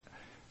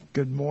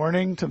Good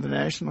morning to the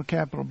National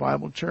Capital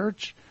Bible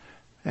Church.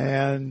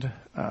 And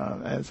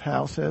as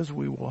Hal says,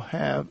 we will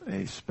have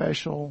a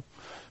special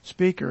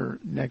speaker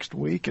next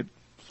week. It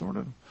sort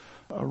of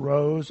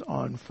arose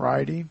on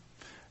Friday,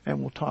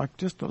 and we'll talk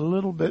just a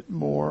little bit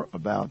more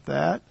about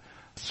that.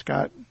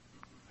 Scott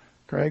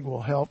Craig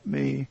will help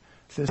me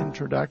with this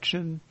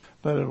introduction,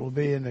 but it will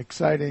be an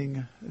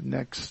exciting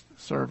next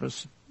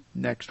service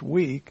next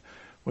week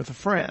with a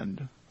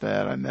friend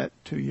that I met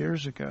 2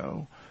 years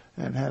ago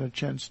and had a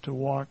chance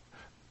to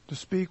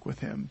speak with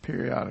him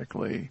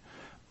periodically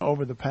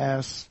over the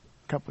past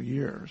couple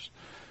years.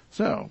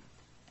 So,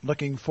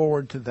 looking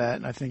forward to that,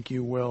 and I think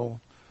you will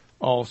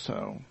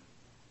also.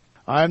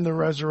 I am the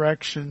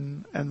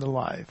resurrection and the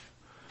life.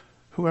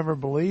 Whoever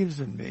believes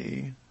in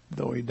me,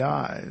 though he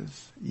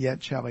dies,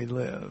 yet shall he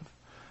live.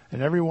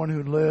 And everyone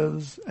who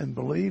lives and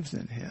believes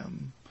in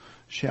him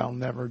shall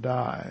never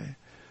die.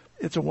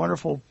 It's a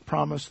wonderful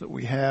promise that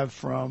we have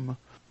from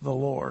the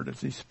Lord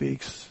as he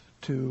speaks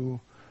to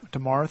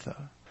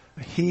Martha.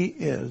 He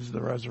is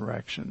the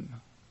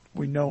resurrection.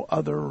 We know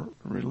other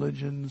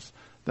religions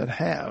that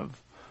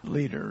have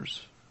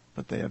leaders,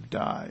 but they have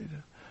died.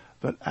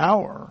 But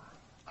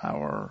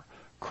our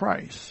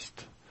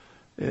Christ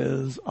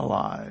is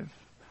alive.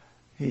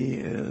 He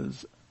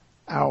is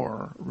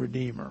our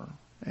Redeemer.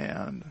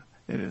 And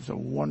it is a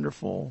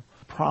wonderful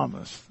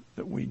promise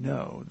that we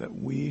know that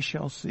we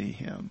shall see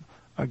him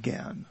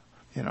again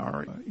in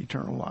our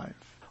eternal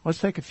life. Let's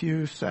take a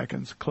few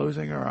seconds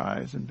closing our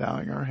eyes and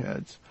bowing our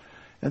heads,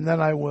 and then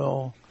I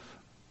will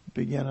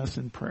begin us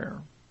in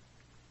prayer.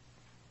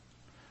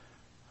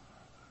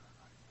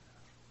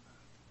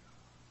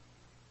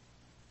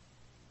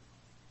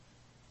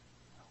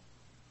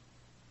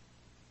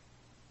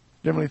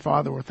 Heavenly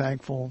Father, we're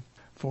thankful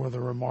for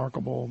the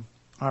remarkable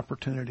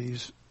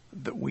opportunities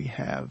that we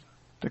have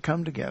to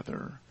come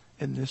together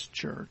in this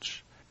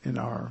church, in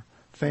our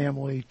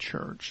family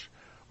church.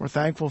 We're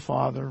thankful,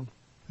 Father,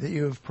 that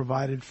you have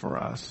provided for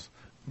us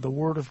the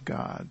Word of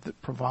God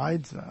that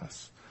provides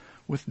us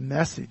with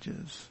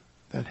messages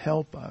that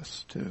help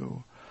us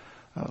to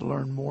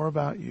learn more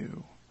about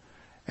you.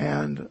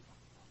 And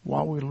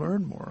while we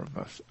learn more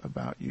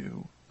about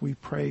you, we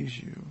praise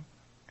you,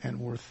 and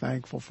we're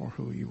thankful for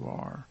who you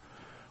are.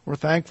 We're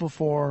thankful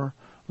for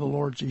the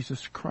Lord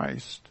Jesus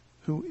Christ,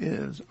 who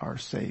is our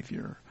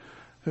Savior,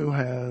 who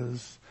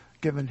has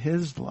given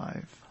his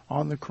life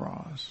on the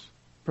cross,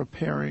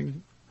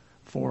 preparing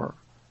for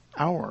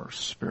our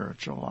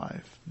spiritual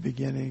life,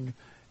 beginning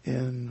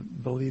in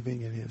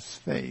believing in his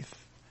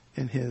faith,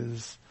 in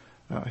his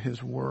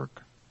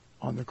work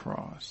on the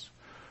cross.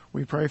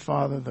 We pray,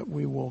 Father, that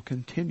we will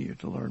continue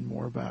to learn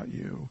more about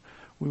you.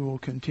 We will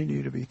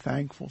continue to be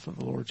thankful for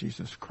the Lord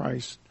Jesus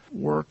Christ's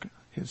work,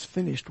 his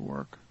finished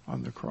work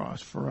on the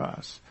cross for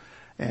us.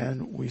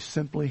 And we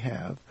simply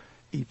have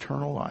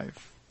eternal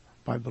life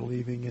by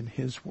believing in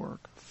his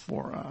work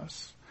for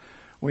us.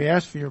 We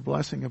ask for your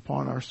blessing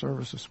upon our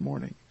service this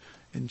morning.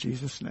 In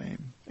Jesus'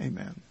 name,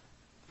 amen.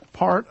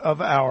 Part of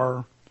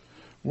our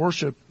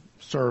worship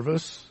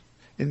service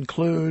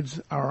includes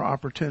our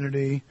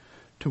opportunity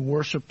to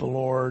worship the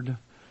Lord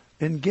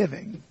in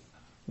giving.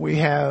 We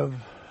have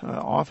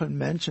often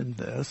mentioned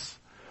this,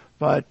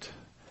 but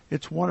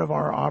it's one of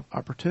our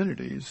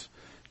opportunities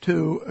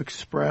to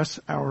express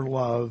our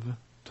love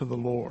to the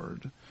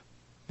Lord.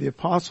 The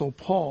Apostle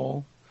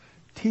Paul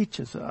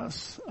teaches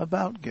us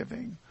about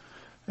giving.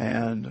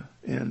 And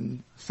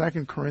in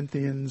 2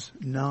 Corinthians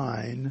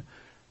 9,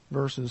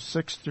 verses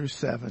 6 through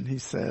 7, he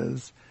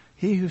says,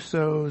 "He who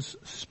sows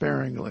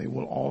sparingly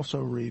will also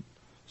reap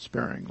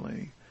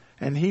sparingly,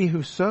 and he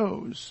who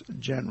sows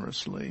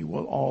generously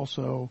will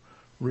also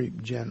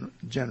reap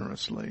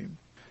generously.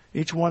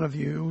 Each one of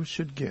you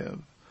should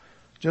give,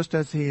 just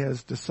as he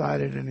has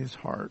decided in his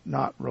heart,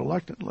 not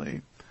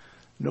reluctantly,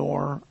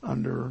 nor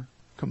under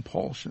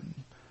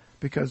compulsion,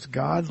 because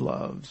God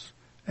loves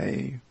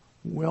a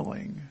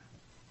willing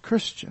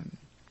Christian,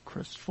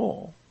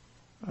 Christful,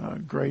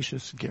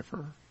 gracious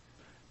giver."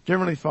 Dear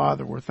Heavenly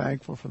Father, we're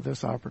thankful for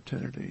this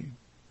opportunity.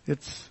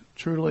 It's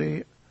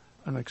truly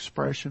an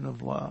expression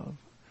of love.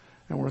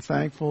 And we're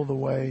thankful the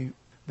way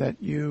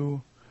that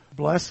you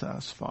bless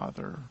us,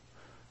 Father.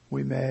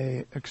 We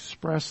may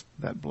express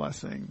that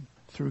blessing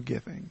through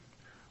giving.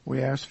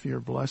 We ask for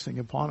your blessing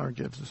upon our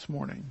gifts this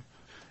morning.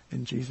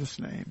 In Jesus'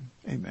 name,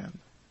 amen.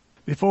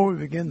 Before we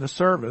begin the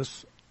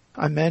service,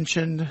 I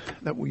mentioned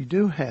that we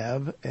do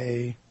have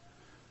a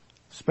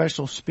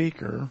special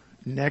speaker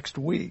next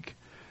week,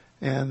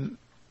 and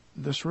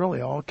this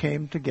really all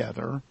came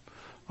together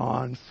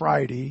on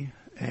Friday,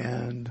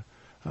 and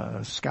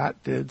Scott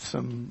did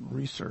some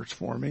research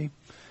for me,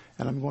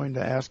 and I'm going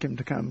to ask him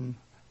to come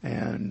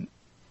and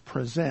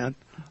present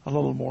a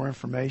little more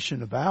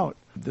information about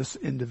this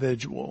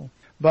individual.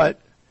 But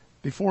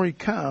before he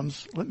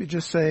comes, let me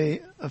just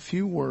say a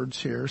few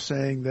words here,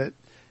 saying that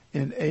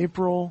in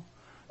April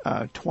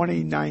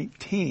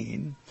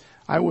 2019,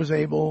 I was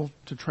able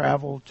to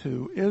travel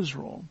to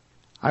Israel.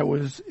 I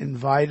was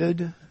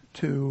invited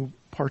to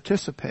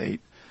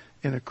participate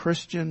in a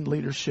Christian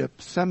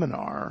leadership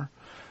seminar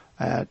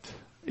at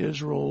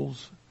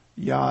Israel's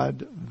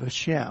Yad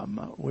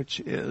Vashem, which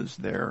is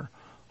their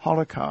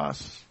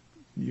Holocaust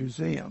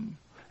museum.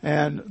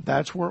 And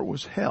that's where it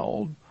was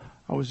held.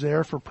 I was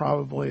there for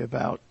probably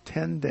about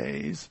 10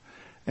 days,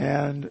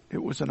 and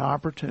it was an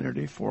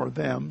opportunity for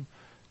them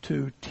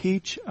to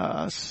teach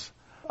us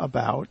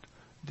about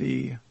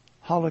the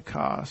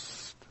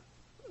Holocaust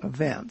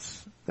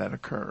events that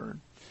occurred.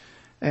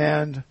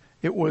 And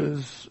it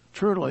was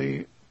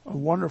truly a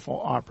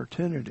wonderful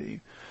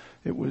opportunity.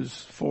 It was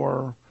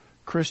for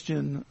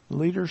Christian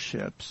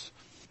leaderships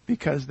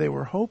because they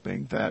were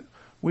hoping that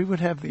we would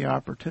have the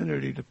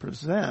opportunity to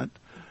present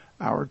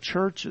our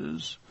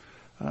church's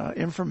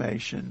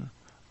information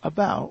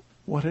about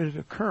what had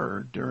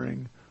occurred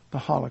during the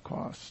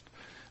Holocaust.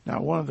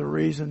 Now, one of the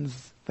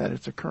reasons that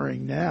it's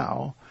occurring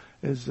now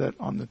is that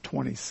on the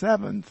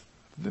 27th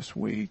this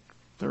week,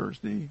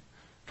 Thursday,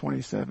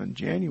 27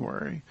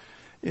 January,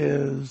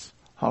 is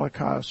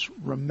Holocaust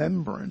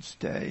Remembrance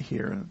Day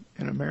here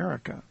in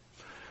America.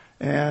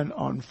 And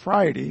on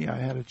Friday, I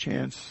had a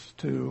chance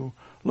to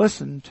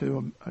listen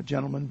to a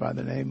gentleman by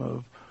the name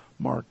of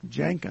Mark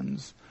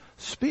Jenkins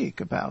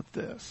speak about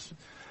this.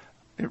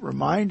 It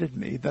reminded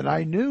me that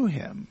I knew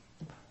him,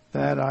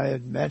 that I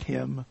had met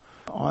him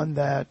on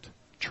that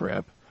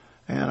trip,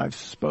 and I've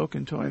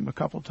spoken to him a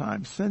couple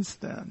times since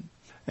then.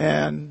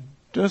 And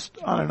just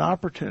on an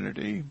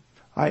opportunity,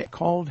 I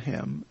called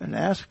him and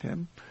asked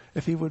him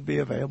if he would be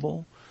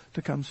available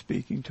to come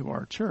speaking to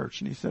our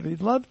church. And he said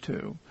he'd love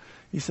to.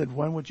 He said,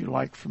 when would you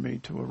like for me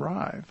to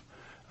arrive?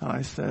 And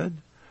I said,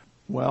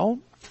 well,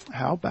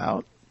 how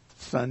about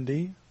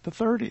Sunday the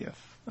 30th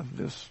of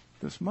this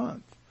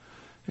month?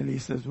 And he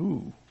says,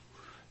 ooh.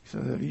 He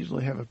says, I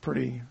usually have a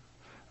pretty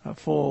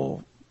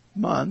full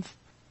month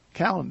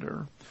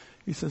calendar.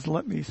 He says,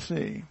 let me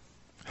see.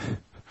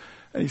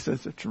 And he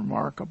says, it's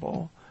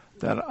remarkable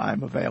that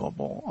I'm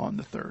available on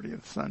the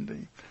 30th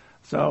Sunday.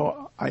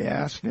 So I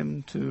asked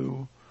him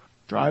to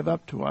drive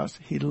up to us.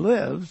 He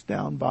lives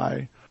down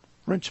by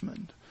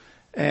Richmond,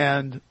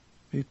 and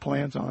he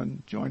plans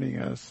on joining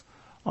us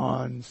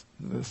on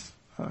this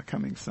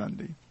coming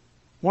Sunday.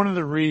 One of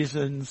the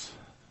reasons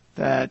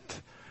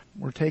that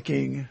we're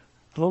taking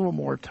a little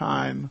more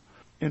time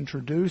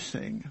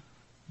introducing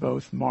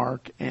both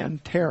Mark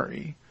and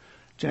Terry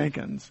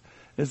Jenkins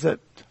is that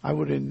I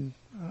would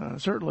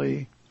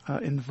certainly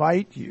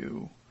invite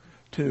you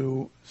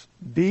to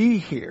be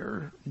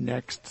here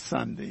next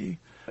Sunday.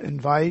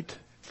 Invite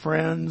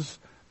friends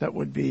that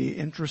would be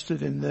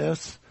interested in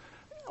this,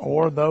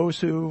 or those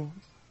who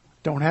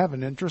don't have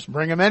an interest,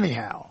 bring them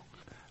anyhow.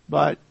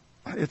 But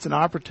it's an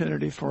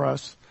opportunity for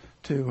us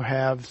to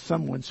have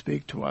someone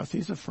speak to us.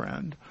 He's a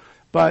friend,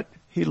 but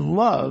he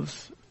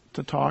loves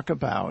to talk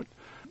about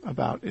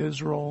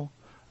Israel,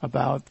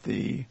 about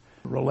the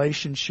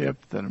relationship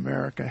that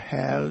America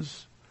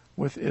has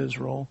with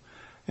Israel.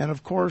 And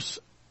of course,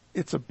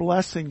 it's a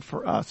blessing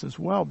for us as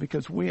well,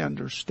 because we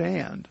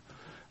understand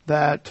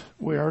that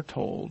we are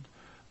told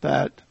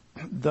that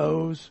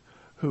those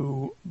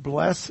who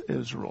bless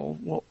Israel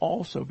will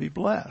also be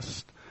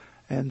blessed.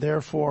 And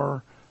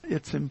therefore,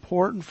 it's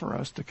important for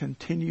us to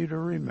continue to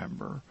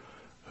remember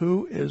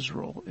who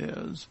Israel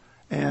is,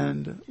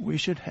 and we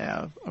should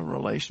have a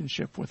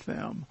relationship with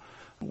them,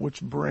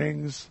 which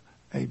brings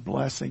a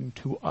blessing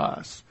to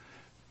us.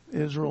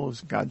 Israel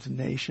is God's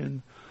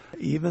nation,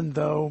 even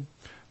though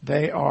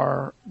they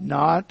are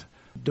not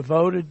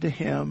devoted to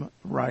Him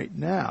right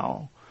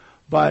now,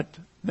 but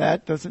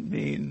that doesn't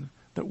mean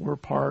that we're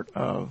part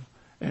of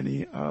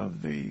any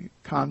of the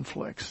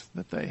conflicts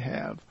that they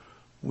have.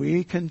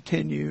 We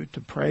continue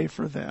to pray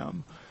for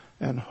them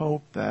and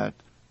hope that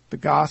the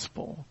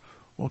gospel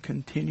will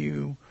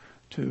continue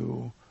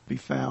to be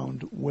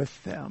found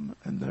with them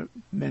and that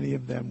many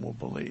of them will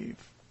believe.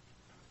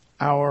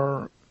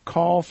 Our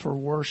call for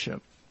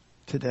worship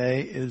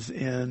today is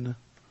in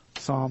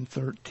Psalm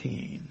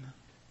 13.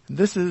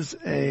 This is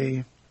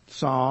a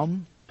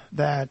psalm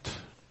that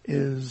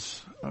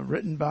is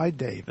written by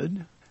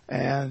David,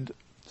 and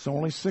it's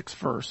only 6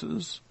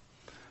 verses,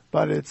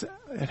 but it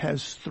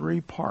has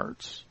 3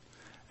 parts.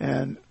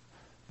 And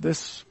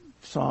this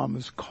psalm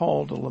is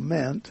called a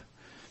lament,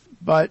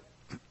 but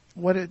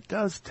what it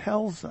does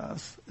tells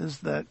us is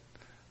that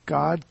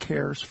God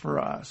cares for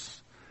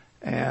us,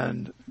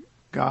 and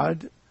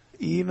God,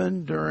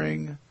 even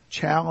during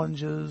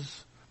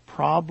challenges,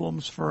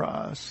 problems for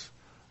us,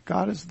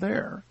 God is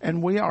there,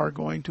 and we are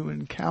going to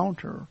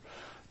encounter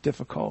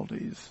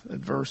difficulties,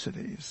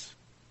 adversities.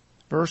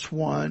 Verse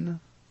 1,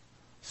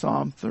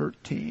 Psalm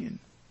 13.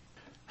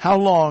 How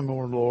long, O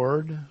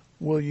Lord,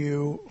 will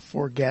you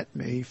forget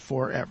me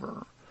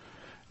forever?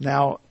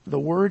 Now, the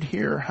word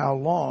here, how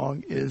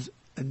long, is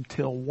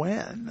until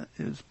when,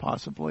 is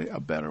possibly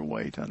a better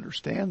way to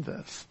understand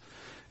this,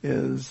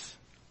 is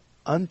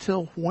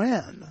until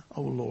when,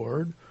 O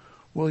Lord,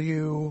 will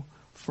you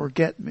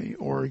forget me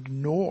or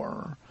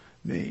ignore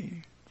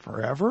me?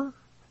 Forever?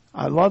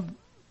 I love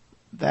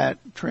that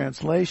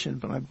translation,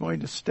 but I'm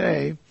going to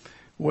stay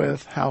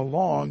with how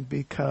long,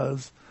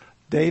 because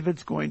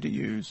David's going to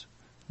use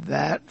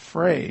that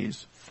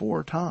phrase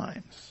 4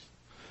 times.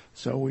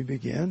 So we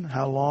begin,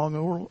 how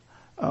long,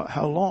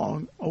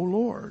 O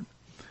Lord?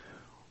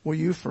 Will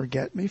you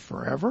forget me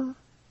forever?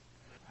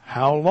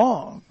 How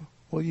long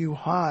will you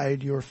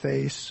hide your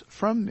face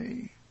from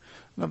me?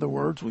 In other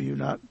words, will you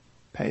not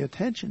pay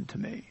attention to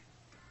me?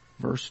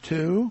 Verse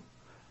 2,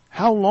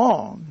 how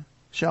long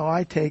shall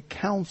I take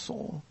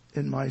counsel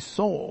in my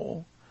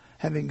soul,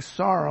 having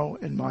sorrow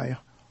in my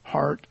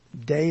heart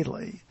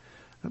daily?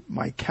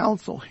 My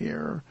counsel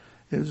here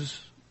is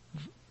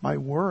my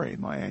worry,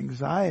 my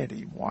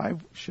anxiety. Why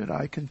should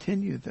I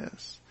continue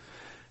this?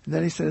 And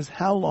then he says,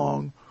 how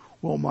long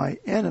will my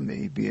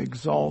enemy be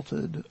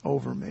exalted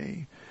over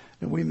me?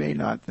 And we may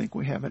not think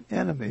we have an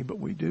enemy, but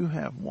we do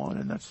have one,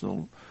 and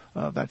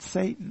that's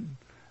Satan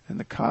and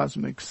the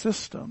cosmic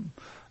system.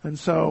 And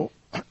so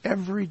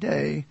every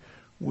day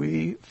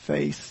we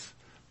face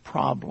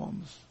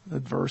problems,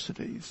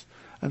 adversities.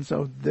 And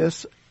so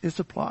this is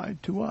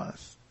applied to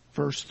us.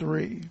 Verse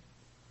 3,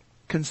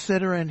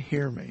 consider and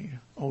hear me,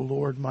 O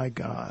Lord my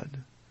God.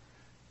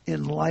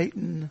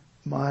 Enlighten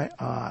my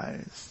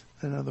eyes.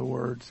 In other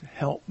words,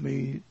 help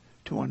me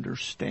to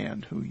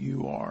understand who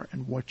you are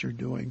and what you're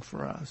doing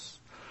for us.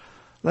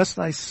 Lest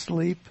I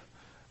sleep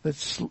the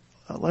sleep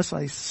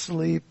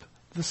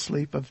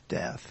of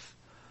death.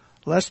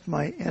 Lest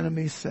my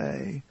enemies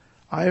say,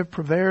 I have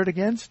prevailed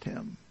against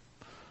him.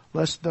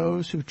 Lest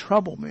those who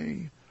trouble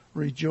me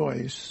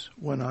rejoice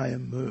when I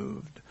am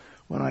moved,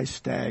 when I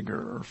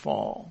stagger or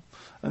fall.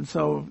 And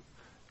so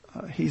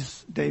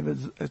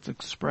David is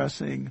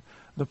expressing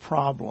the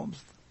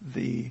problems,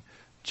 the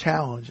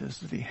challenges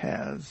that he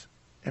has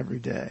every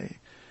day.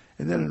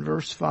 And then in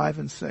verse 5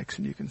 and 6,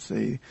 and you can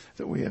see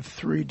that we have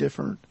 3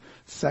 different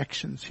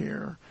sections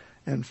here.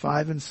 And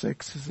 5 and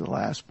 6 is the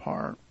last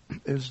part,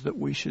 is that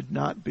we should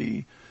not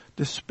be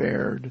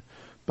despaired,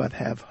 but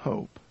have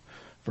hope.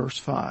 Verse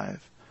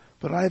 5,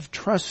 but I have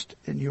trust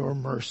in your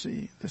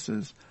mercy. This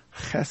is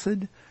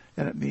chesed,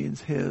 and it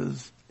means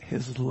his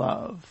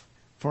love.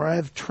 For I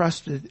have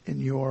trusted in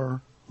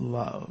your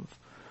love.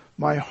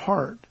 My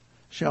heart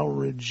shall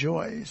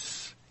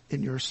rejoice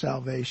in your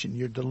salvation,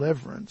 your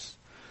deliverance.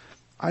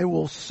 I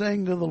will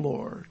sing to the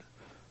Lord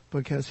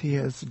because he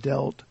has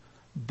dealt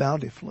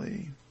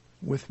bountifully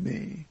with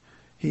me.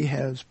 He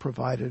has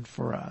provided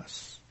for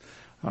us.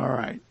 All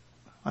right.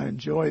 I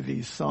enjoy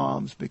these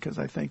Psalms because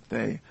I think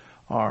they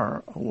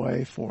are a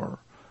way for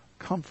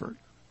comfort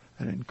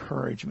and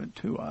encouragement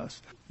to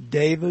us.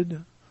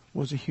 David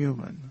was a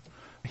human.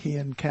 He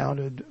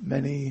encountered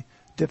many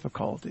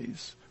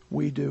difficulties.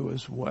 We do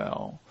as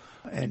well.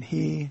 And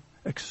he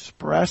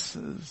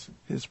expresses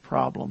his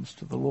problems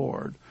to the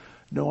Lord,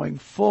 knowing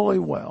fully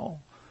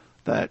well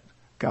that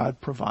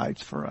God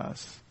provides for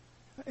us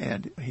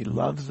and he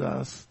loves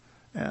us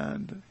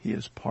and he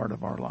is part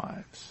of our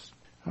lives.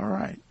 All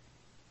right.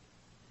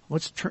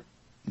 Let's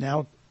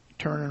now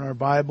turn in our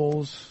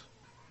Bibles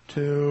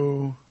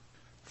to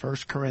 1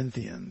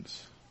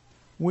 Corinthians.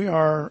 We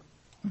are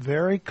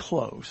very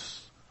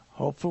close,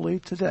 hopefully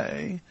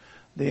today,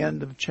 the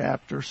end of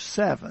chapter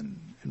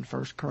 7 in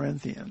 1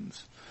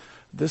 Corinthians.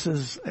 This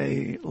is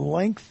a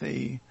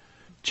lengthy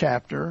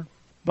chapter,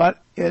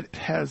 but it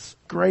has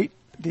a great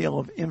deal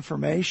of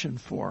information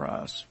for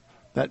us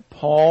that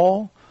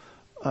Paul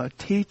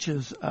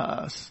teaches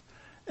us.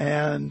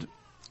 And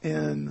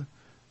in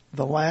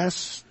the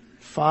last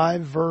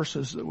 5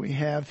 verses that we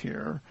have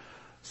here,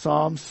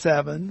 1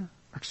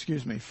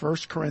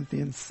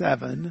 Corinthians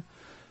 7,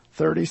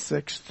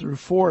 36 through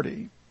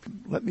 40.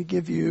 Let me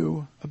give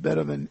you a bit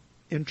of an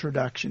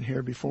introduction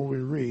here before we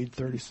read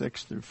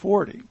 36 through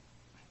 40.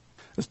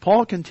 As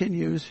Paul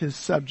continues his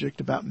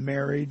subject about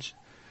marriage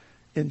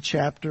in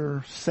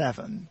chapter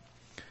 7,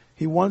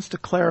 he wants to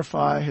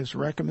clarify his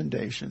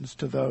recommendations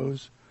to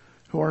those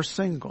who are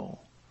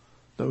single,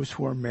 those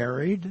who are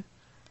married,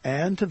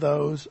 and to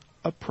those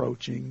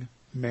approaching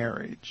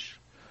marriage.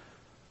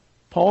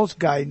 Paul's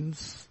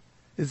guidance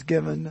is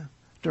given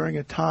during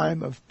a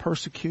time of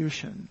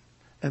persecution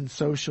and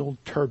social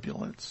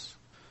turbulence.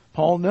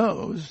 Paul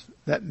knows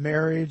that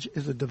marriage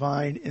is a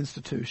divine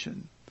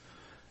institution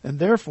and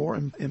therefore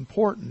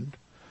important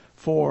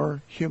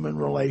for human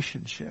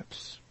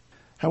relationships.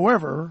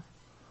 However,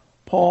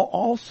 Paul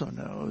also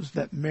knows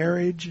that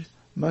marriage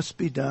must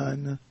be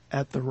done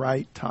at the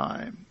right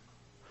time.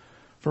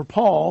 For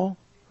Paul,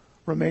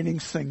 remaining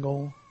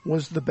single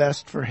was the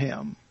best for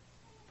him.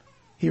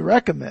 He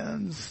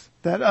recommends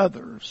that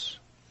others,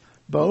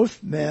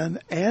 both men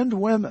and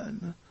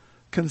women,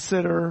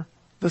 consider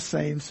the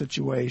same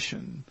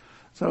situation.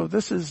 So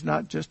this is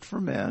not just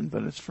for men,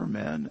 but it's for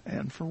men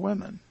and for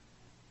women.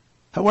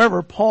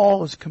 However,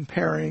 Paul is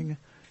comparing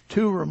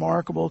 2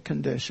 remarkable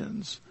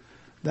conditions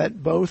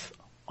that both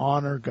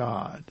honor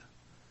God: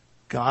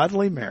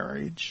 godly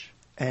marriage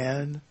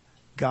and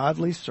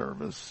godly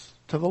service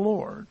to the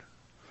Lord.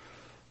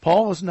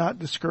 Paul is not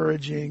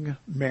discouraging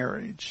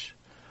marriage,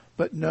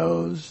 but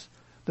knows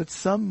that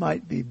some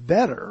might be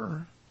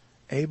better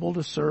able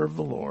to serve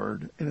the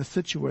Lord in a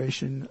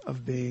situation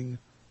of being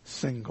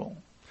single,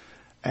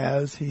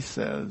 as he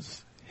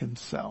says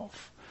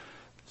himself.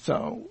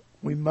 So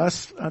we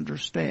must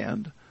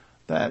understand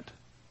that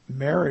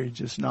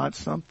marriage is not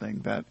something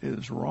that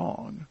is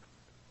wrong.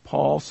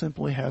 Paul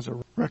simply has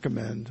a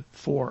recommend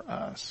for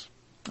us.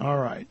 All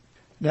right.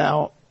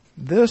 Now,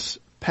 this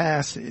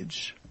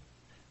passage,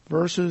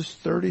 verses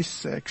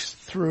 36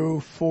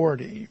 through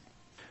 40,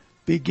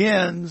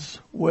 begins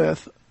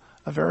with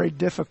a very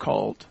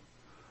difficult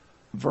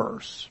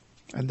verse.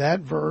 And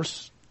that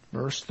verse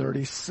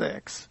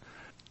 36,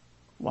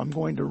 well, I'm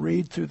going to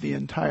read through the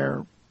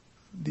entire,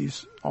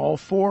 all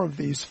four of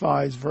these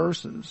 5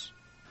 verses.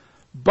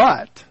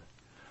 But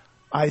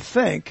I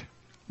think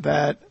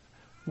that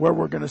where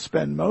we're going to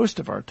spend most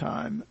of our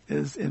time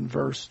is in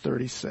verse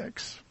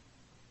 36.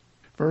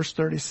 Verse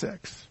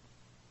 36.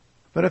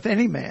 But if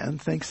any man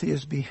thinks he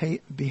is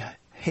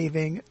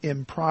behaving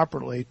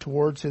improperly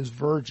towards his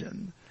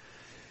virgin,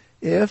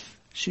 if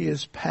she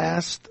is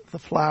past the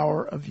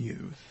flower of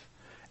youth,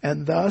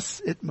 and thus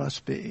it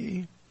must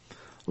be,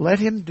 let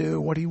him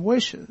do what he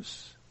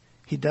wishes.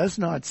 He does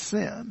not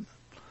sin.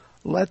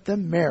 Let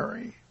them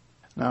marry.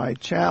 Now, I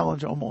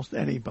challenge almost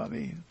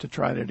anybody to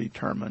try to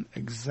determine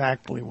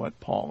exactly what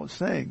Paul is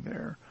saying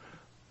there,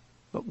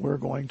 but we're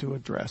going to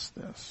address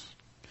this.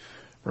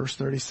 Verse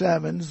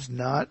 37 is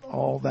not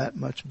all that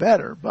much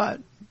better,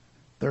 but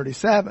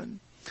 37.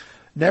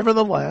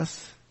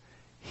 Nevertheless,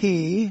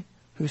 he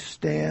who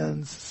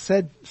stands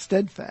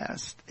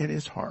steadfast in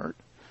his heart,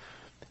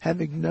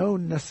 having no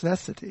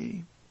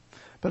necessity,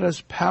 but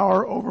has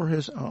power over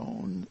his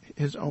own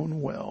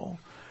will,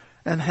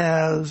 and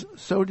has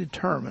so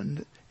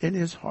determined in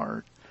his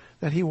heart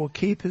that he will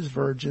keep his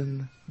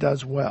virgin,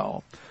 does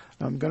well.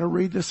 Now, I'm going to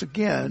read this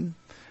again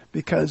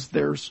because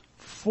there's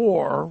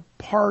 4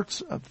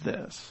 parts of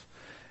this.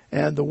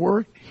 And the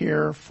word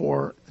here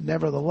for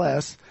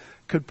nevertheless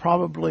could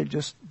probably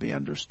just be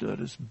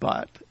understood as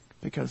but,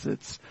 because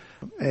it's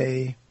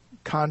a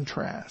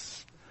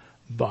contrast.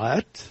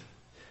 But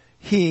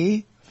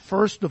he,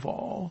 first of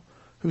all,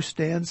 who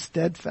stands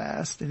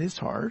steadfast in his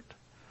heart,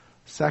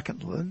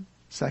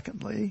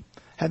 secondly,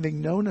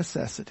 having no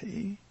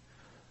necessity,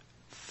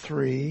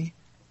 3,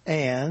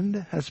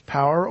 and has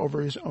power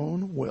over his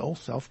own will,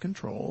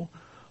 self-control,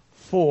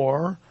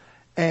 4,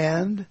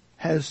 and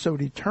has so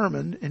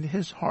determined in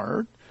his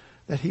heart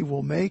that he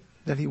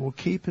will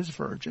keep his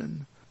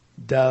virgin,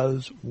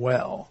 does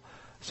well.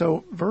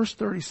 So verse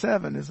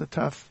 37 is a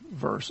tough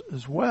verse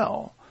as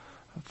well.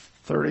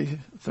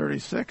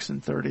 36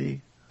 and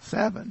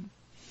 37.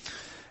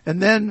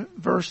 And then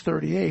verse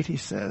 38 he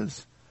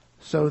says,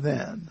 so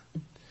then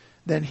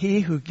he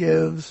who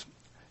gives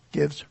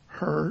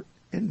her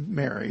in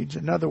marriage,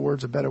 in other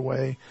words, a better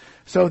way,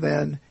 so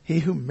then he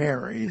who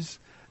marries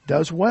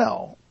does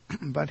well,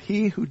 but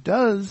he who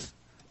does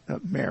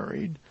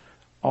married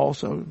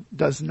also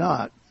does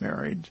not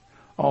married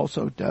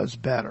also does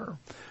better.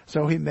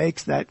 So he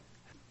makes that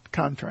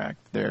contract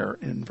there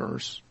in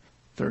verse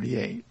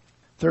 38.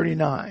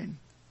 39.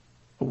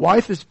 A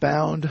wife is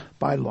bound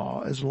by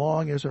law as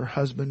long as her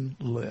husband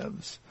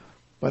lives,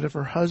 but if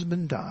her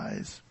husband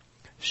dies,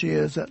 she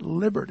is at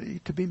liberty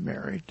to be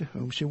married to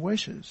whom she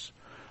wishes,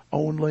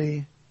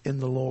 only in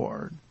the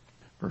Lord.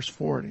 Verse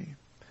 40.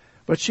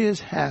 But she is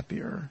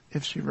happier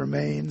if she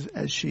remains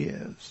as she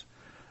is,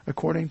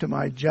 according to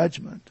my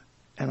judgment,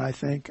 and I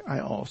think I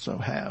also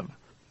have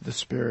the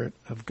Spirit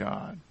of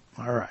God.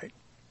 All right.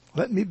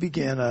 Let me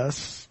begin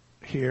us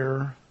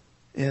here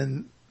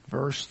in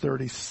verse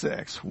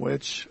 36,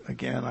 which,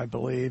 again, I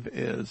believe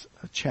is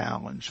a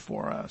challenge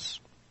for us.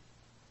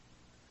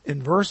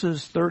 In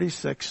verses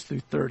 36 through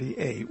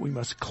 38, we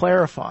must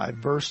clarify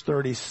verse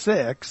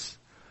 36,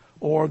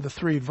 or the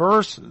 3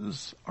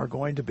 verses are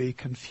going to be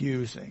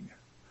confusing.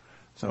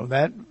 So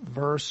that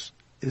verse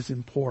is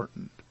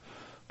important.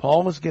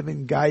 Paul was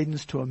giving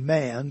guidance to a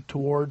man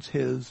towards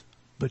his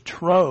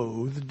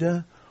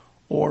betrothed,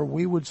 or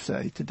we would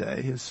say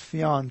today his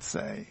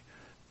fiancée.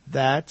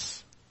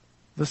 That's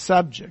the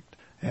subject.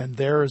 And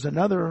there is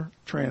another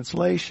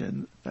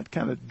translation that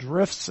kind of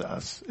drifts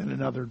us in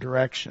another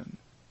direction.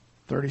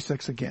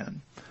 36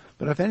 again.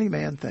 But if any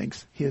man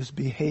thinks he is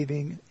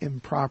behaving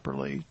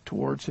improperly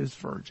towards his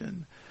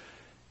virgin,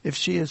 if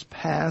she is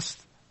past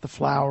the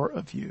flower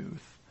of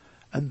youth,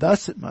 and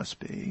thus it must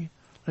be,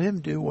 let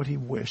him do what he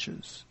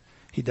wishes.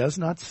 He does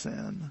not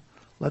sin.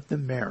 Let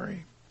them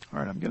marry. All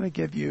right, I'm going to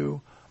give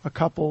you a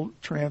couple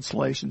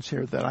translations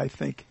here that I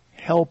think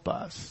help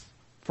us.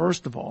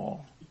 First of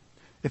all,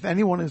 if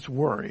anyone is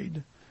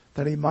worried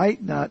that he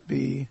might not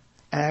be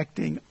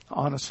acting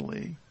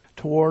honestly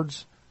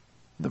towards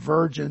the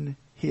virgin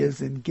he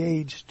is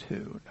engaged to,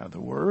 in other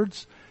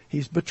words,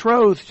 he's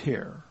betrothed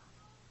here,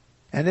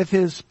 and if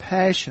his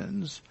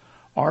passions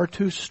are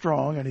too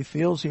strong and he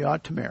feels he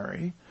ought to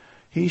marry,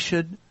 he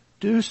should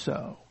do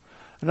so.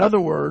 In other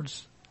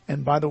words,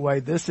 and by the way,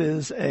 this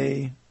is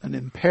an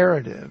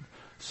imperative,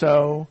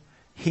 so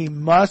he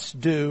must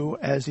do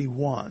as he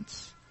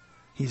wants.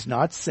 He's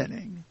not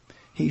sinning.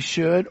 He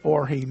should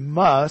or he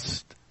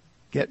must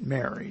get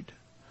married.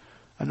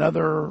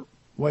 Another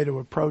way to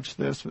approach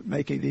this would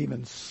make it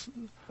even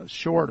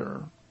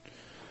shorter.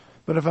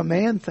 But if a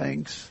man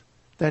thinks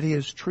that he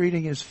is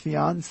treating his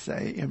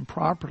fiancée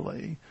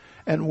improperly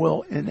and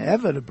will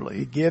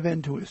inevitably give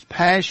in to his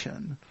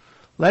passion,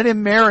 let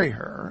him marry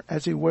her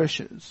as he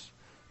wishes.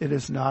 It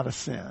is not a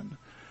sin.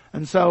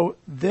 And so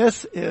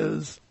this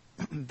is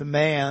the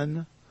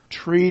man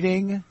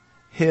treating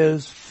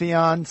his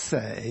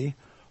fiancée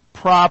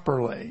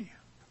properly.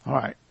 All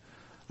right.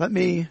 Let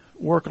me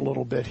work a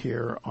little bit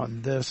here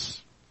on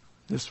this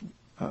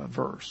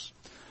verse.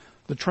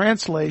 The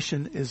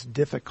translation is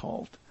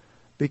difficult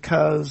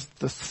because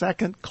the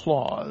second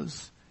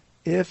clause,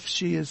 if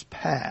she is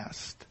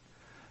past,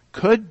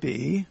 could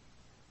be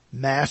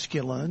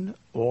masculine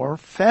or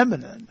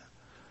feminine,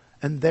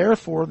 and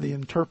therefore the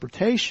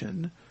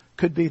interpretation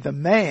could be the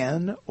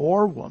man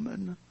or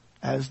woman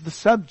as the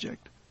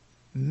subject.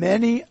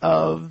 Many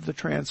of the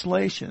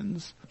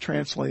translations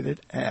translate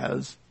it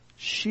as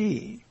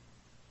she.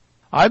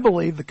 I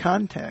believe the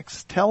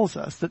context tells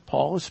us that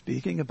Paul is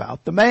speaking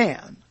about the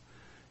man,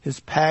 his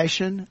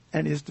passion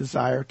and his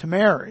desire to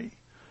marry.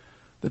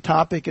 The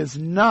topic is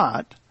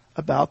not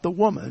about the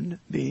woman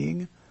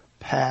being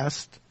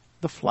past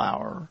the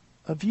flower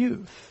of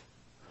youth.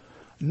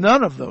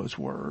 None of those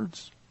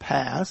words,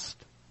 past,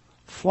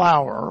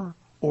 flower,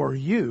 or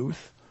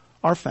youth,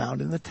 are found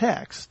in the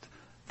text.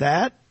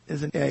 That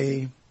is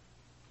a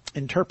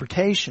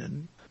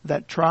interpretation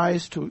that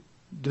tries to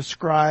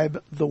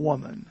describe the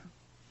woman.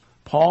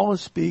 Paul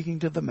is speaking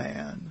to the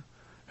man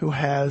who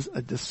has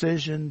a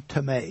decision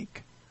to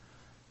make.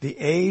 The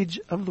age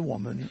of the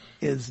woman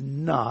is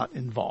not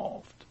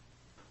involved.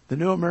 The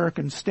New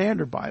American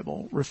Standard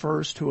Bible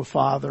refers to a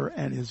father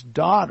and his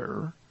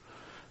daughter,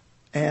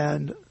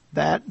 and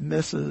that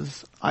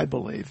misses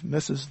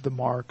the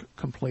mark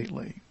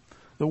completely.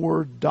 The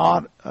word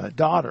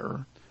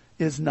daughter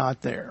is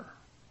not there.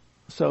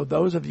 So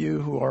those of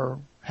you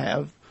who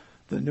have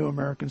the New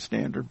American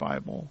Standard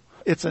Bible,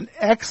 it's an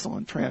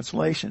excellent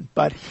translation,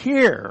 but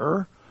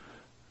here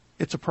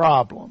it's a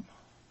problem.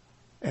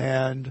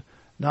 And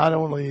not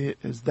only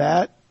is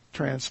that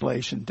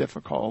translation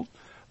difficult,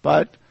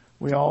 but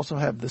we also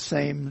have the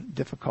same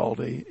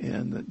difficulty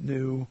in the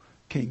New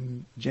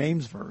King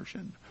James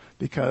Version,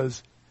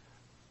 because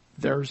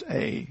there's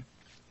a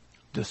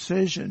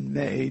decision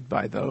made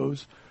by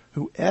those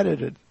who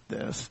edited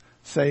this,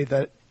 say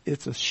that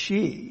it's a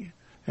she,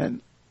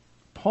 and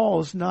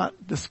Paul is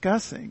not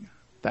discussing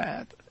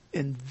that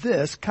in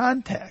this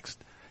context.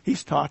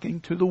 He's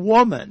talking to the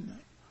woman.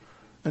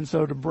 And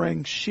so to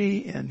bring she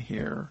in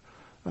here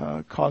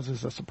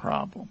causes us a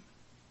problem.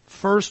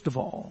 First of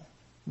all,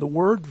 the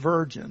word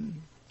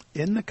virgin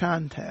in the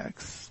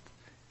context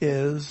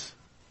is,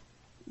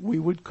 we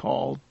would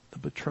call the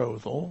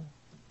betrothal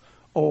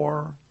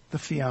or the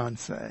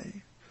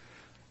fiancé.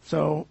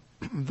 So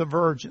the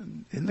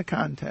virgin in the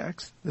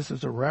context, this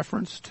is a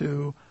reference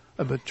to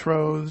a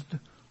betrothed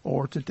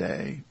or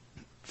today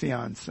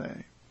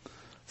fiancé.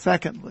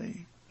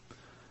 Secondly,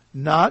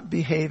 not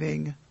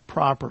behaving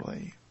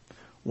properly.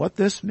 What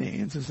this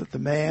means is that the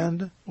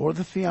man or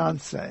the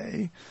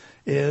fiancé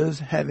is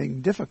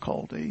having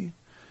difficulty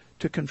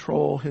to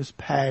control his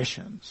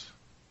passions.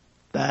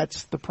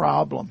 That's the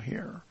problem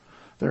here.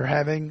 They're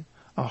having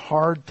a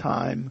hard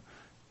time,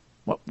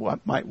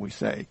 what might we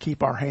say,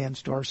 keep our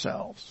hands to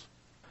ourselves.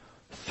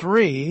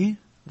 3,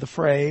 the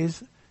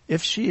phrase,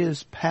 if she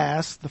is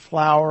past the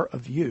flower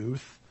of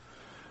youth,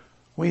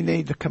 we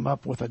need to come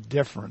up with a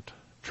different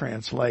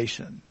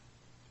translation.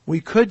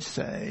 We could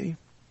say,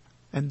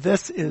 and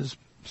this is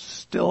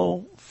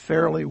still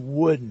fairly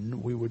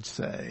wooden, we would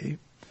say,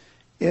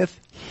 if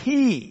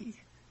he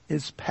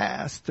is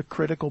past the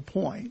critical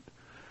point.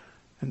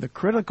 And the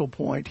critical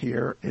point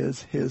here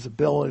is his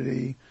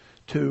ability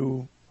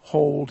to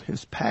hold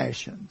his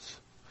passions.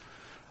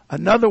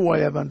 Another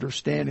way of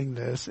understanding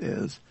this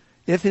is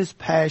if his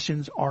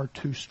passions are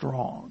too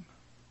strong.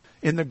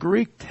 In the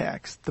Greek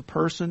text, the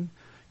person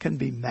can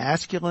be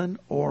masculine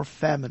or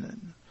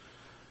feminine.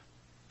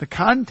 The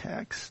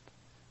context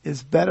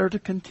is better to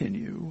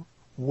continue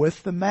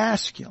with the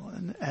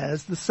masculine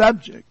as the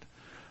subject,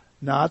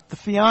 not the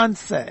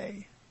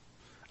fiancé.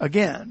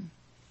 Again,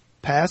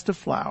 past a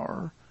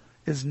flower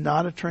is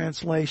not a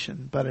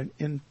translation, but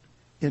an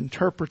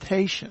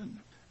interpretation.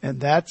 And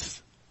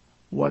that's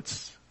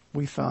what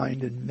we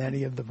find in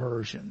many of the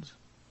versions.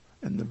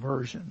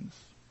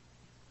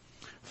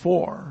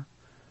 4,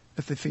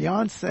 if the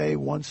fiancé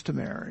wants to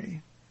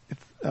marry,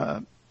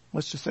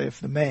 let's just say if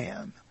the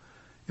man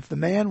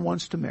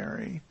wants to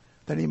marry,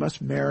 then he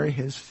must marry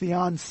his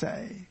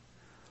fiancée.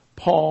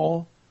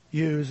 Paul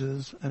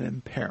uses an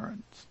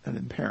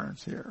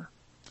imperance here,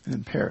 an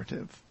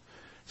imperative.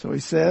 So he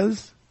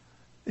says,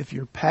 if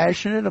you're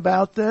passionate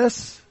about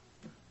this,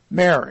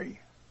 marry.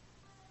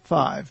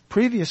 5,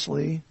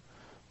 previously,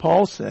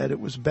 Paul said it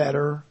was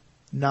better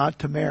not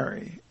to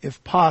marry,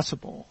 if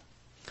possible.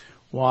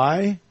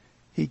 Why?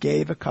 He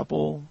gave a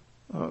couple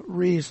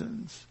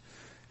reasons.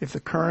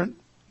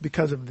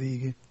 Because of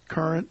the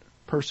current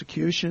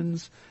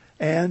persecutions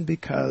and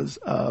because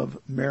of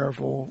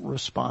marital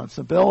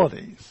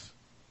responsibilities.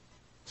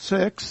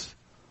 6,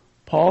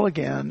 Paul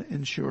again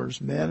ensures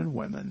men and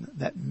women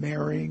that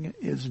marrying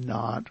is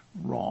not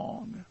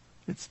wrong.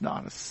 It's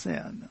not a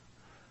sin.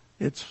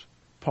 It's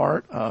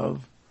part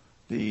of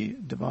the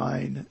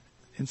divine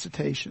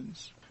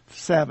incitations.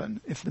 7,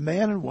 if the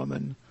man and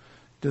woman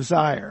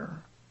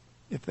desire,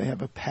 if they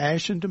have a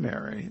passion to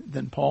marry,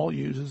 then Paul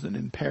uses an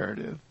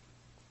imperative.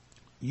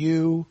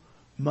 You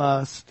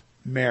must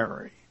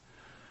marry.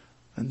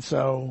 And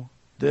so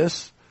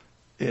this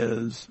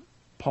is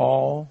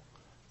Paul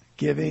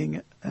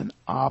giving an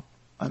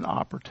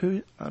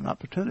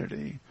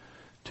opportunity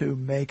to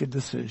make a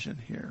decision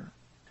here.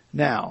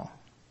 Now,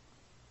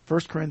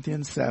 1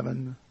 Corinthians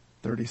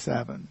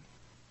 7:37.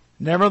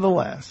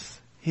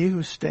 Nevertheless, he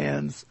who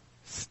stands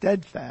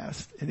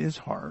steadfast in his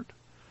heart,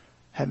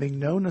 having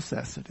no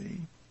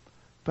necessity,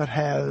 but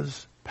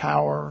has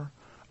power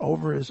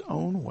over his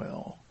own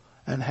will,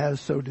 and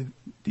has so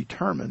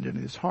determined in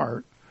his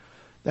heart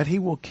that he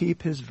will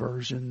keep his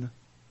virgin,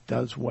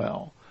 does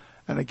well.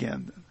 And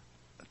again,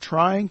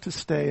 trying to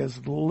stay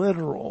as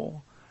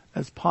literal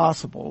as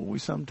possible, we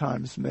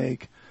sometimes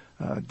make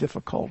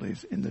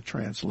difficulties in the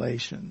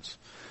translations.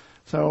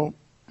 So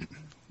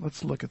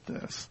let's look at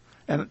this.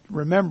 And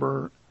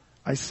remember,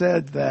 I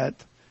said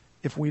that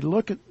if we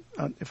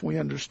if we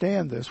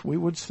understand this, we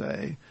would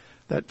say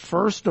that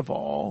first of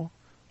all,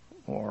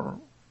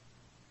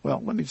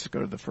 let me just go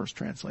to the first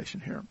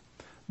translation here.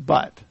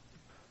 But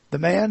the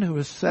man who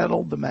has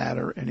settled the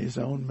matter in his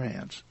own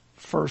man's,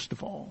 first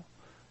of all,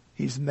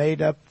 he's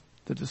made up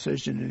the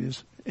decision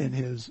in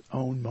his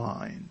own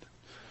mind.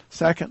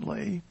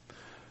 Secondly,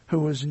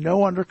 who is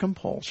no under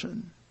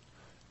compulsion.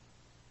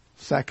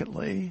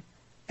 Secondly,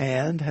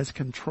 and has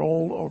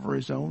control over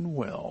his own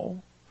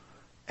will.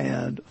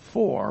 And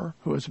 4,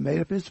 who has made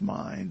up his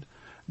mind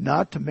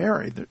not to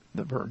marry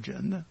the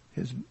virgin,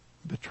 his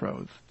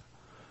betrothed.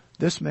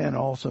 This man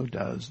also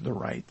does the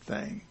right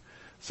thing.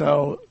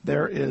 So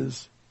there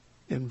is,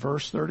 in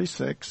verse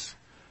 36,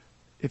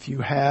 if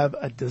you have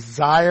a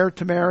desire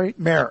to marry,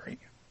 marry.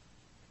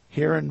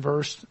 Here in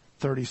verse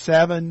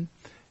 37,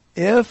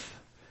 if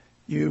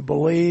you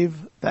believe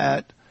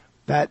that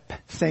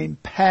same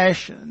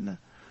passion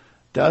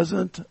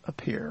doesn't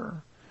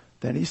appear,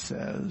 then he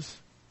says,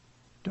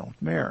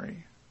 don't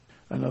marry.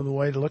 Another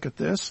way to look at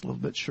this, a little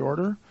bit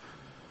shorter.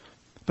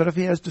 But if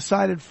he has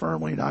decided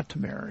firmly not to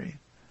marry,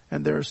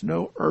 and there's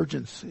no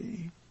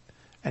urgency,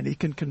 and he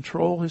can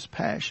control his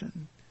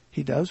passion,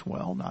 he does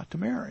well not to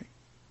marry.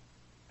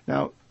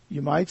 Now,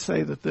 you might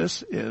say that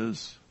this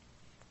is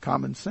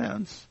common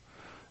sense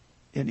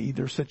in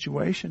either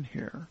situation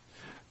here.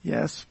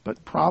 Yes,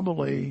 but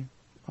probably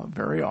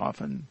very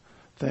often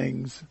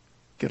things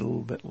get a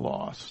little bit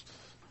lost.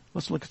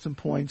 Let's look at some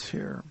points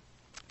here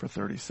for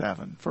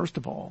 37. First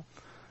of all,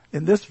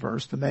 in this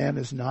verse, the man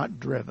is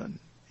not driven.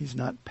 He's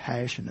not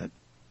passionate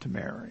to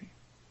marry.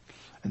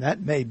 And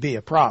that may be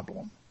a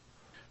problem.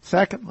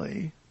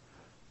 Secondly,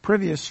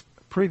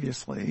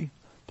 previously,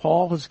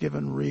 Paul has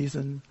given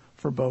reason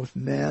for both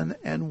men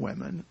and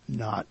women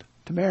not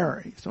to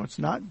marry. So it's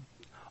not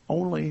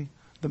only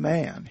the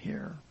man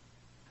here.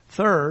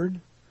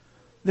 Third,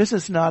 this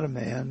is not a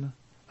man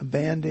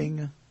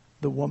abandoning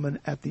the woman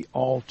at the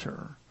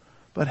altar,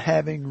 but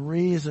having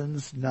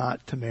reasons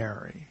not to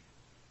marry.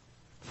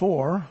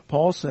 4,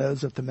 Paul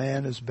says that the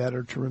man is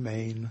better to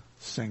remain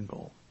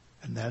single.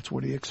 And that's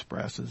what he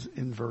expresses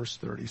in verse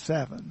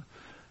 37.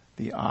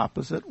 The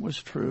opposite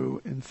was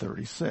true in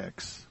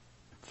 36.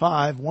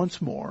 5,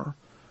 once more,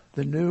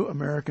 the New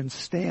American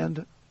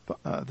Standard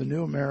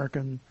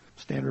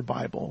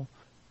Bible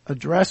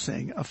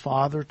addressing a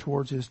father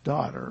towards his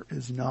daughter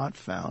is not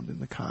found in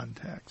the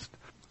context.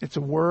 It's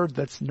a word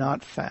that's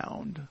not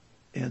found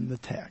in the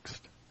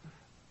text.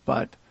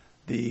 But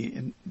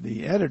the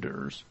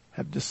editors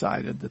have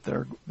decided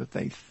that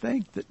they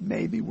think that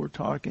maybe we're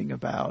talking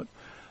about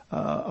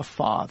a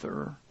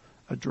father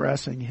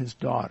addressing his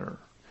daughter.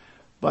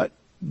 But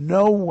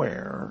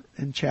nowhere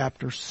in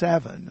chapter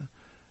 7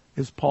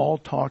 is Paul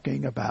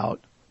talking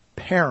about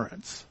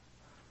parents.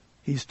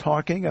 He's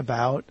talking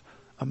about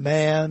a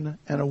man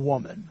and a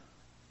woman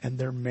and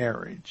their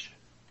marriage.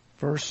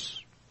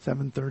 Verse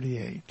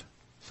 738,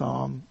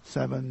 Psalm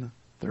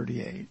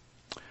 738.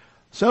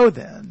 So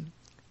then,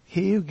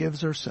 he who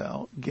gives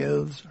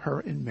her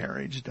in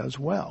marriage does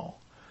well,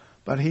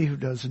 but he who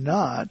does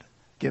not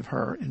give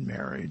her in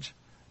marriage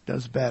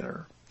does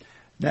better.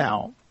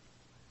 Now,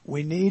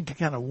 we need to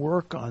kind of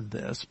work on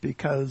this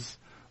because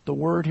the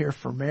word here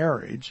for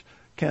marriage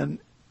can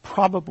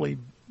probably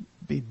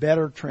be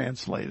better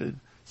translated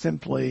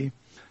simply,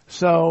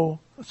 so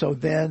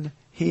then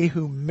he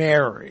who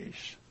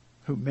marries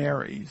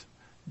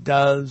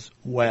does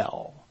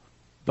well,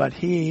 but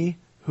he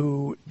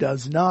who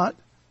does not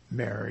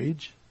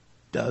marriage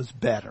does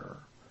better.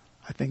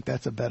 I think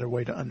that's a better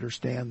way to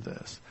understand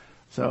this.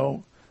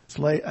 So,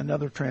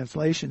 another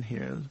translation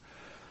here.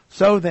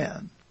 So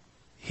then,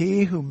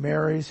 he who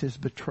marries his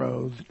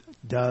betrothed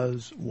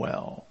does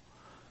well,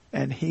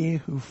 and he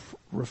who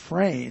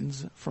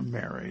refrains from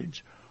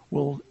marriage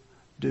will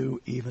do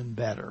even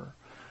better.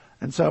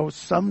 And so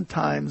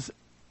sometimes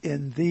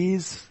in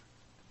these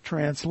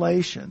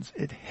translations,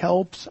 it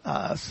helps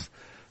us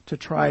to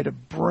try to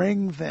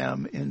bring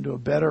them into a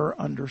better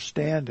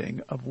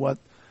understanding of what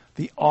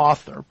the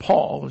author,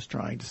 Paul, is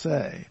trying to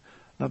say.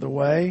 Another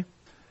way,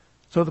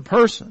 so the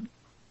person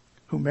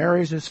who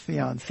marries his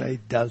fiancée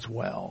does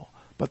well,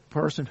 but the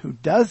person who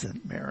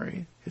doesn't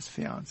marry his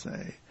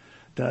fiancée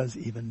does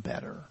even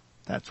better.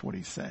 That's what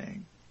he's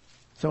saying.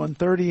 So in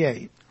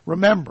 38,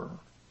 remember,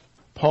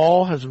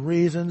 Paul has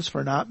reasons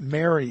for not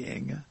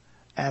marrying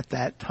at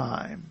that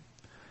time.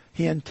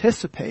 He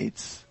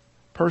anticipates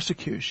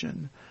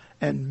persecution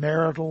and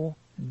marital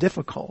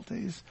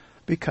difficulties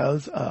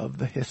because of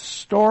the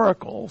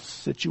historical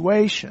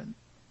situation.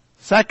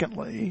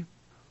 Secondly,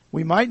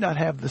 we might not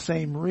have the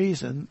same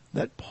reason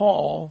that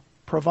Paul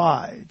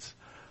provides,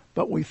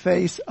 but we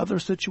face other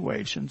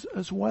situations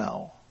as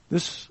well.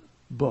 This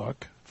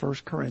book, 1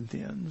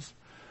 Corinthians,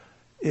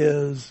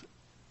 is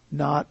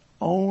not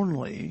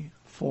only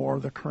for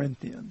the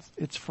Corinthians,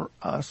 it's for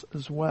us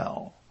as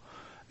well.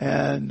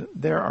 And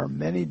there are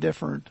many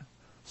different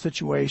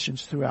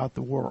situations throughout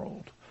the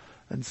world.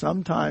 And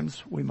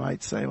sometimes we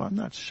might say, well, I'm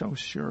not so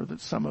sure that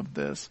some of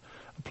this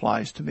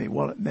applies to me.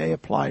 Well, it may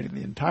apply to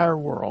the entire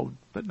world,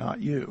 but not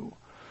you.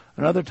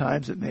 And other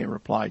times it may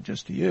apply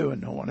just to you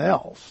and no one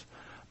else.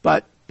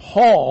 But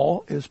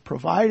Paul is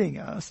providing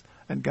us,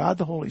 and God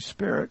the Holy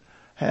Spirit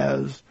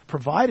has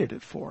provided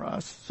it for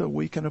us so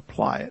we can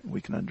apply it, we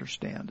can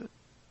understand it.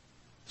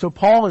 So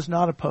Paul is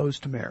not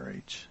opposed to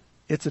marriage.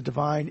 It's a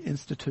divine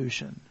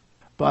institution,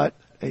 but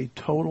a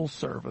total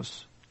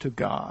service to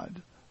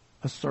God.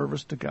 A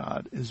service to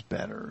God is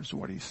better, is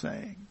what he's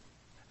saying.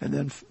 And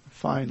then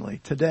finally,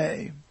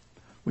 today,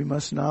 we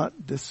must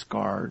not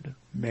discard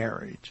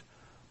marriage,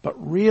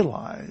 but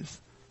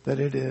realize that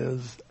it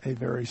is a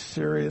very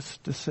serious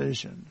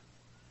decision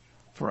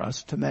for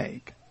us to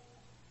make.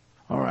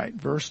 All right,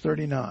 verse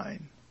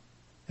 39.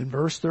 In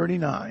verse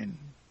 39,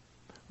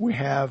 we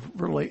have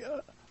really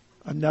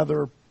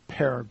another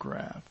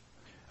paragraph.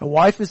 A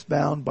wife is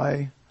bound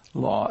by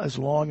law as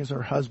long as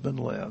her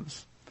husband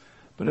lives.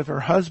 But if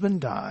her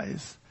husband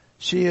dies,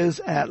 she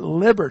is at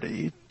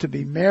liberty to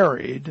be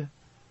married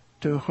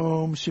to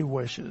whom she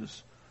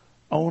wishes,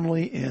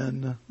 only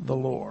in the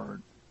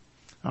Lord.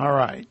 All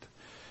right.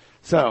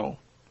 So,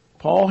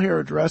 Paul here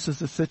addresses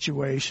the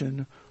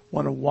situation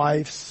when a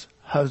wife's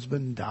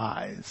husband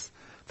dies.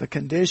 The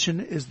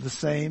condition is the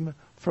same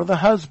for the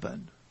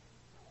husband.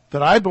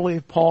 But I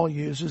believe Paul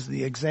uses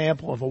the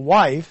example of a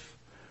wife,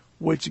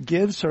 which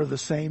gives her the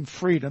same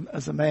freedom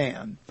as a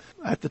man.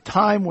 At the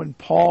time when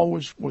Paul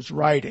was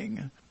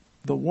writing,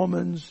 the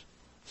woman's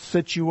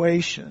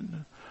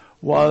situation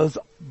was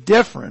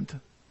different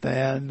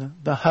than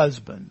the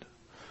husband.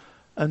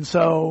 And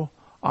so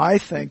I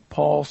think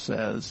Paul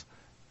says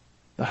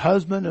the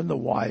husband and the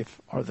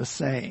wife are the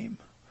same.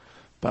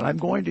 But I'm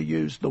going to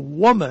use the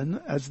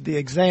woman as the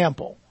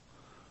example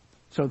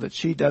so that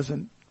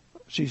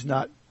she's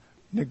not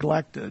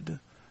neglected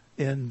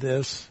in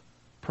this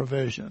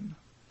provision.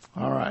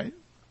 All right.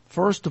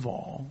 First of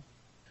all,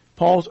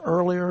 Paul's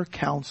earlier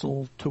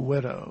counsel to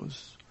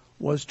widows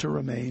was to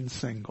remain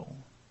single.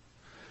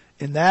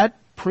 In that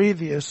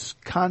previous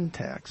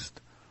context,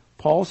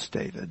 Paul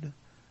stated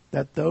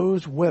that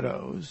those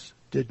widows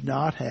did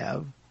not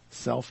have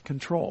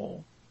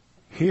self-control.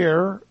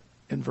 Here,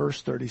 in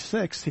verse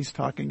 36, he's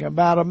talking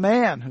about a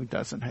man who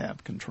doesn't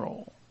have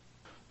control.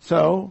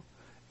 So,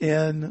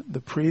 in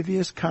the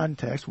previous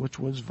context, which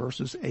was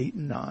verses 8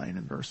 and 9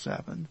 and verse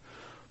 7,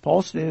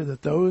 Paul stated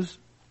that those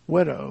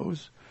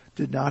widows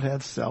did not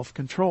have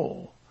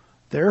self-control.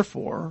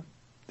 Therefore,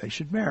 they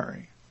should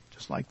marry,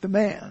 just like the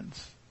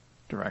man's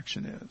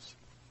direction is.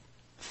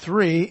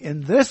 3,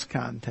 in this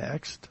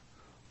context,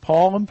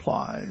 Paul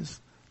implies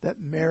that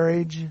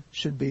marriage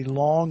should be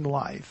long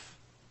life,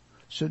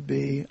 should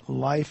be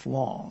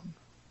lifelong,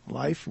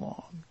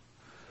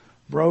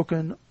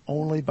 broken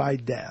only by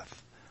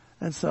death.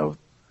 And so,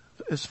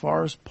 as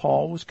far as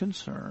Paul was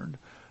concerned,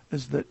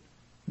 is that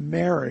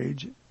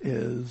marriage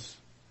is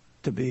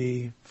to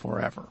be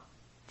forever.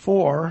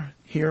 4,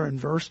 here in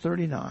verse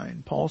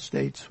 39, Paul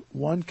states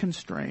one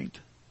constraint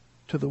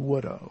to the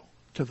widow.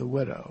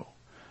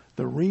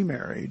 The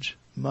remarriage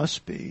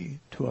must be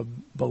to a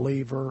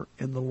believer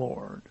in the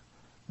Lord.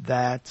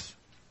 That's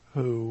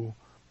who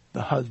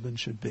the husband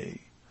should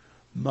be.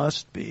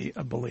 Must be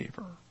a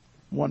believer.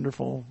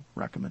 Wonderful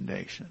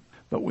recommendation.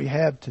 But we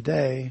have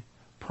today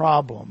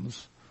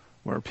problems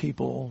where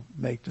people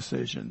make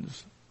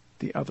decisions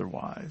the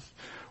otherwise.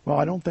 Well,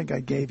 I don't think I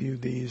gave you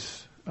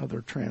these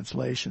other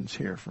translations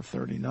here for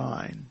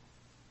 39.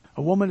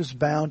 A woman is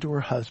bound to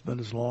her husband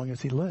as long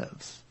as he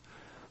lives.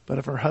 But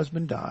if her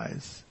husband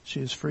dies,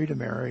 she is free to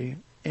marry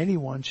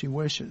anyone she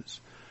wishes.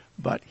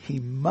 But he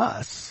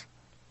must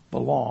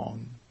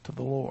belong to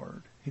the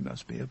Lord. He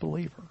must be a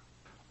believer.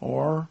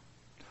 Or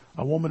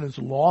a woman is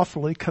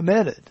lawfully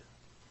committed,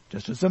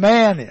 just as a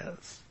man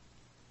is.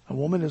 A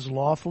woman is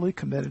lawfully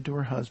committed to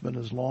her husband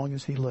as long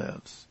as he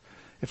lives.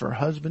 If her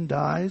husband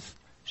dies,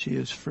 she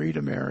is free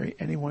to marry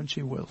anyone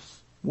she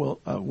wishes,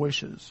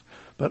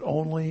 but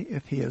only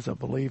if he is a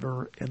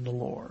believer in the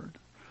Lord.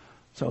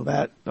 So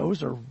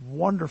those are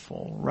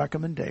wonderful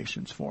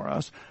recommendations for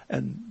us.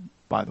 And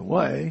by the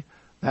way,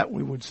 that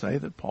we would say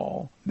that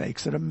Paul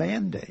makes it a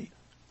mandate.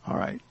 All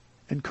right.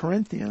 In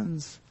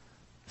Corinthians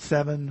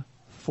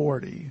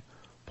 7:40,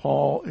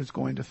 Paul is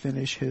going to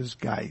finish his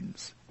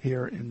guidance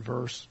here in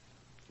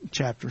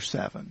chapter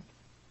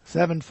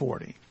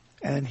 7:40.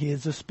 And he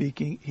is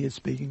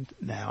speaking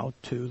now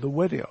to the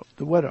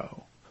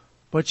widow.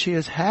 But she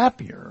is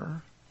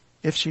happier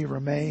if she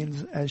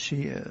remains as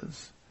she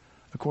is,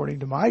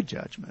 according to my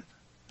judgment.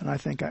 And I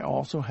think I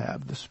also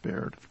have the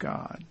Spirit of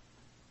God.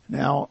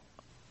 Now,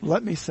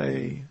 let me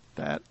say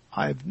that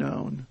I've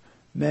known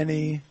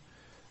many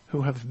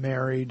who have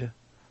married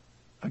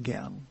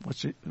again.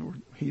 The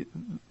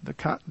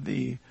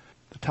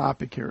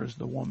topic here is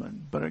the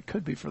woman, but it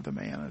could be for the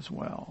man as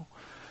well.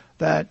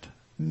 That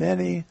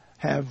many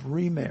have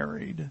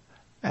remarried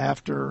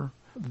after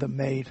the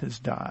mate has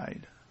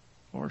died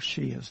or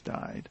she has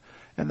died,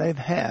 and they've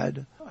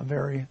had a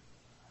very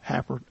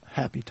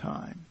happy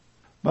time.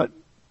 But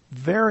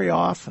very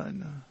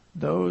often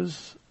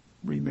those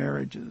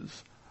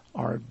remarriages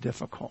are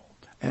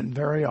difficult, and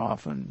very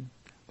often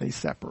they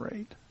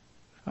separate.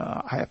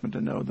 I happen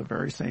to know the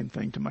very same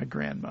thing to my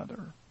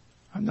grandmother.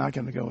 I'm not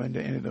going to go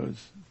into any of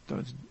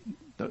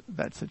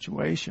that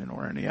situation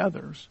or any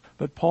others,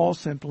 but Paul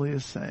simply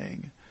is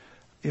saying,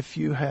 if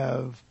you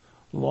have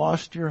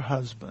lost your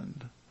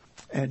husband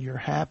and you're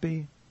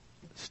happy,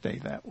 stay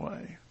that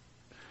way.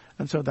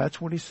 And so that's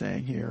what he's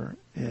saying here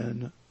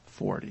in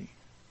 40.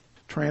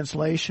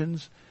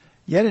 Translations,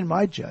 yet in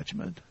my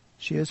judgment,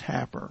 she is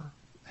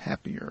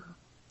happier,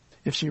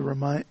 if she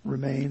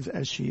remains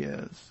as she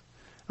is.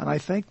 And I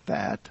think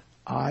that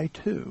I,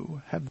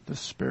 too, have the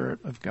Spirit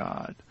of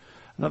God.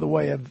 Another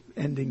way of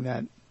ending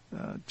that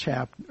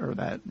chapter or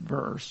that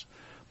verse.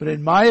 But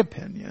in my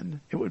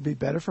opinion, it would be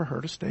better for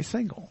her to stay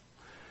single.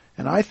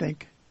 And I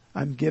think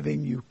I'm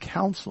giving you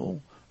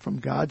counsel from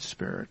God's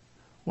Spirit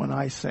when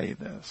I say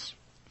this.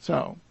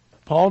 So,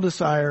 Paul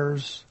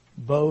desires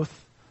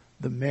both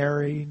the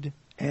married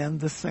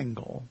and the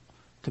single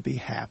to be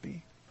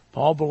happy.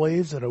 Paul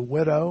believes that a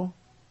widow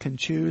can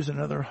choose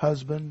another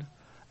husband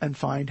and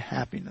find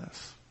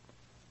happiness.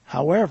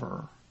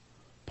 However,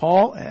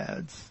 Paul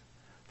adds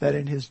that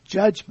in his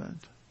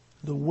judgment,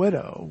 the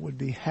widow would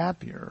be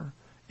happier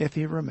if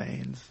he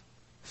remains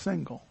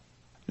single.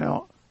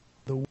 Now,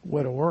 the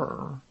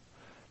widower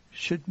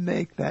should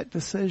make that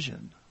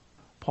decision.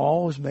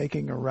 Paul is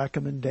making a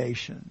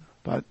recommendation,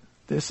 but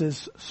this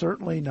is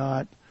certainly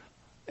not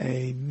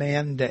a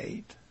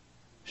mandate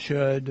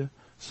should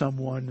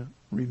someone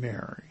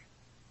remarry.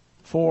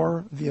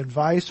 For the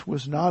advice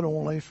was not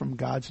only from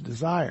God's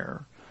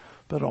desire,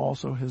 but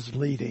also his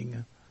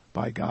leading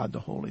by God the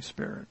Holy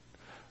Spirit.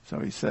 So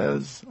he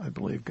says, I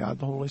believe God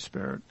the Holy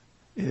Spirit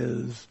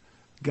is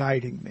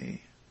guiding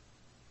me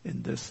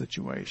in this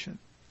situation.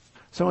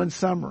 So in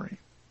summary,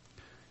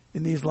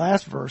 in these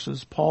last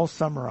verses, Paul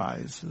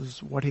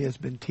summarizes what he has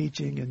been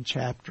teaching in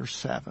chapter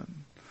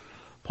 7.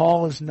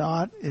 Paul is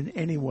not in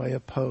any way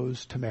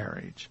opposed to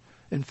marriage.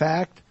 In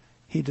fact,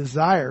 he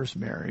desires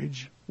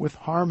marriage with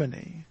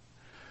harmony,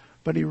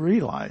 but he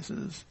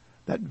realizes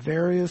that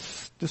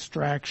various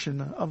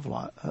distractions of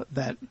life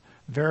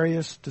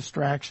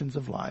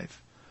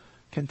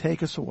can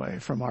take us away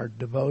from our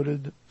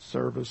devoted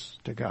service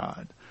to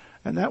God.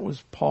 And that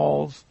was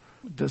Paul's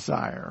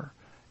desire,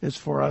 is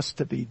for us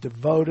to be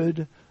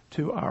devoted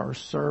to our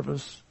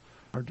service,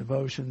 our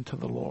devotion to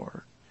the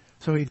Lord.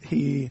 So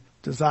he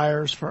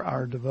desires for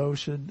our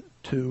devotion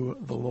to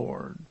the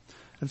Lord.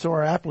 And so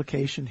our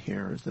application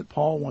here is that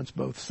Paul wants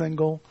both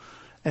single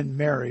and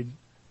married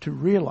to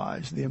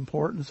realize the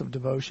importance of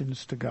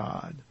devotions to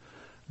God.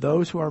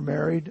 Those who are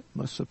married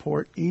must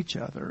support each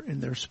other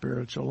in their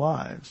spiritual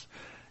lives.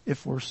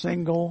 If we're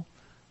single,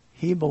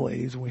 he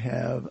believes we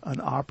have an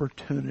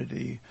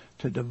opportunity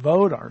to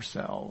devote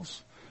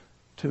ourselves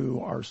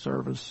to our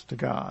service to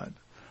God.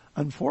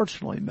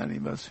 Unfortunately, many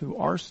of us who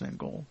are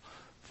single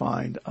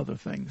find other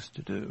things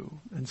to do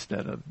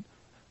instead of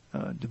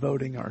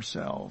devoting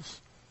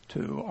ourselves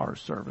to our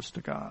service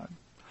to God.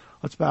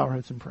 Let's bow our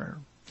heads in prayer.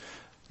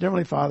 Dear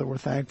Heavenly Father, we're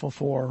thankful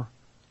for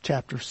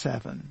chapter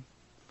 7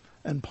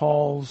 and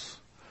Paul's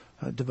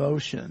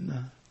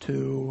devotion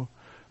to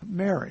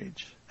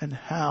marriage and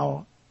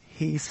how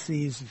he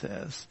sees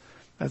this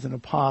as an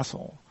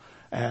apostle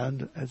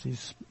and as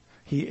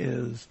he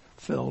is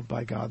filled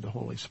by God the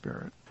Holy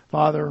Spirit.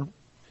 Father,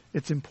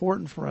 it's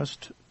important for us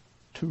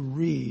to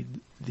read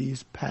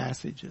these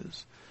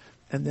passages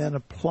and then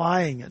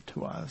applying it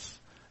to us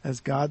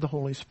as God the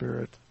Holy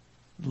Spirit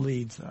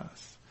leads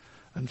us.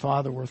 And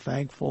Father, we're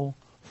thankful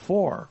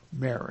for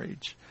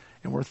marriage,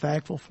 and we're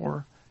thankful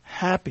for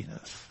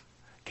happiness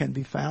can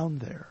be found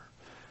there.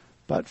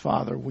 But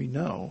Father, we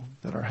know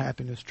that our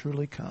happiness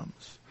truly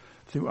comes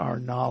through our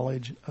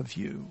knowledge of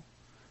you.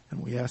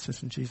 And we ask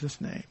this in Jesus'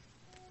 name.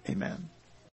 Amen.